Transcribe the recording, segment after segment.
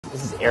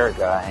This is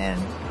Erika,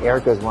 and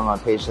Erika is one of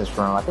my patients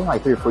from, I think,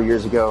 like 3 or 4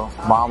 years ago.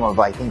 Mom of,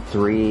 I think,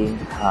 3.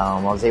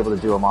 I was able to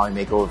do a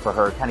mommy makeover for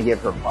her, kind of give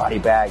her body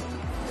back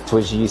to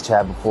what she used to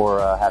have before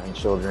having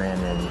children.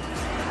 And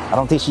I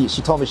don't think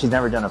she told me she's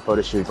never done a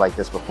photo shoot like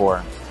this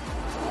before.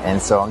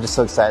 And so I'm just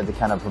so excited to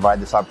kind of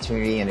provide this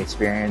opportunity and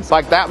experience.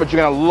 Like that, but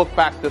you're going to look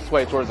back this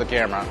way towards the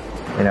camera.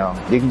 You know,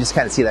 you can just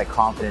kind of see that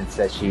confidence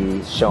that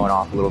she's showing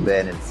off a little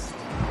bit. And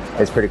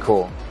it's pretty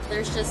cool.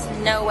 There's just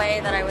no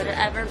way that I would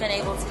have ever been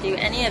able to do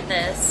any of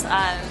this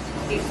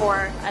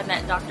before I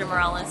met Dr.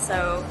 Morales.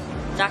 So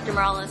Dr.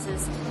 Morales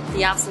is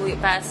the absolute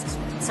best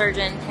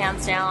surgeon,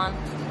 hands down.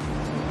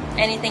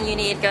 Anything you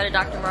need, go to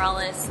Dr.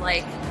 Morales.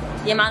 Like,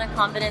 the amount of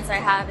confidence I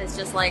have is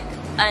just like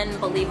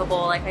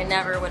unbelievable. Like, I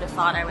never would have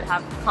thought I would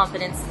have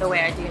confidence the way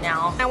I do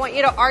now. I want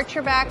you to arch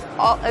your back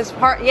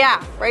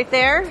right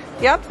there.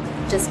 Yep.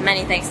 Just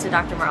many thanks to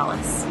Dr.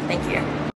 Morales. Thank you.